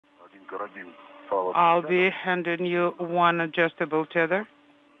I'll be handing you one adjustable tether.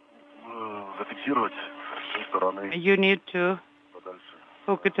 You need to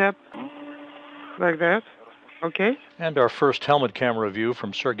hook it up like that. Okay. And our first helmet camera view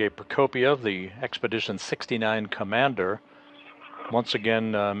from Sergei Prokopiev, the Expedition 69 commander, once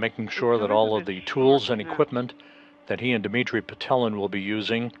again making sure that all of the tools and equipment that he and Dmitry Petelin will be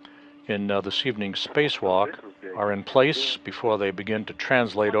using in this evening's spacewalk are in place before they begin to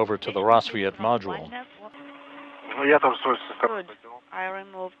translate over to the Rosviet module. Good. I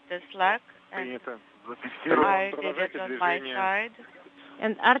removed the slack and I did it on my side.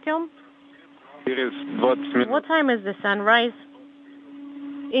 And Artyom? What time is the sunrise?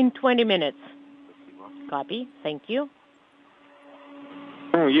 In 20 minutes. Copy. Thank you.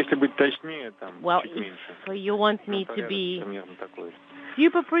 Well, if you want me to be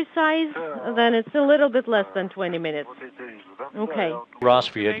super precise, then it's a little bit less than 20 minutes. Okay.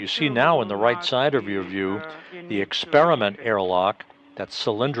 Rosviet, you see now on the right side of your view the experiment airlock, that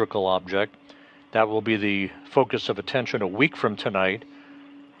cylindrical object. That will be the focus of attention a week from tonight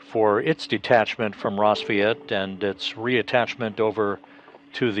for its detachment from Rosviet and its reattachment over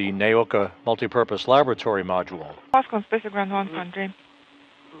to the Naoka multipurpose laboratory module.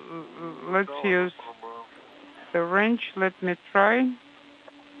 Let's use the wrench. Let me try.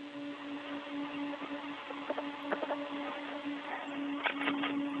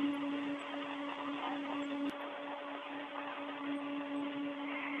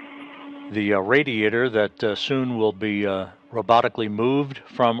 The radiator that soon will be robotically moved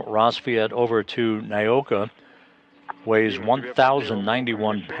from Rosviet over to Naoka weighs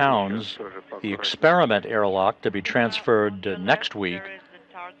 1,091 pounds. The experiment airlock to be transferred next week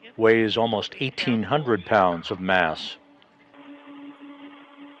weighs almost 1,800 pounds of mass.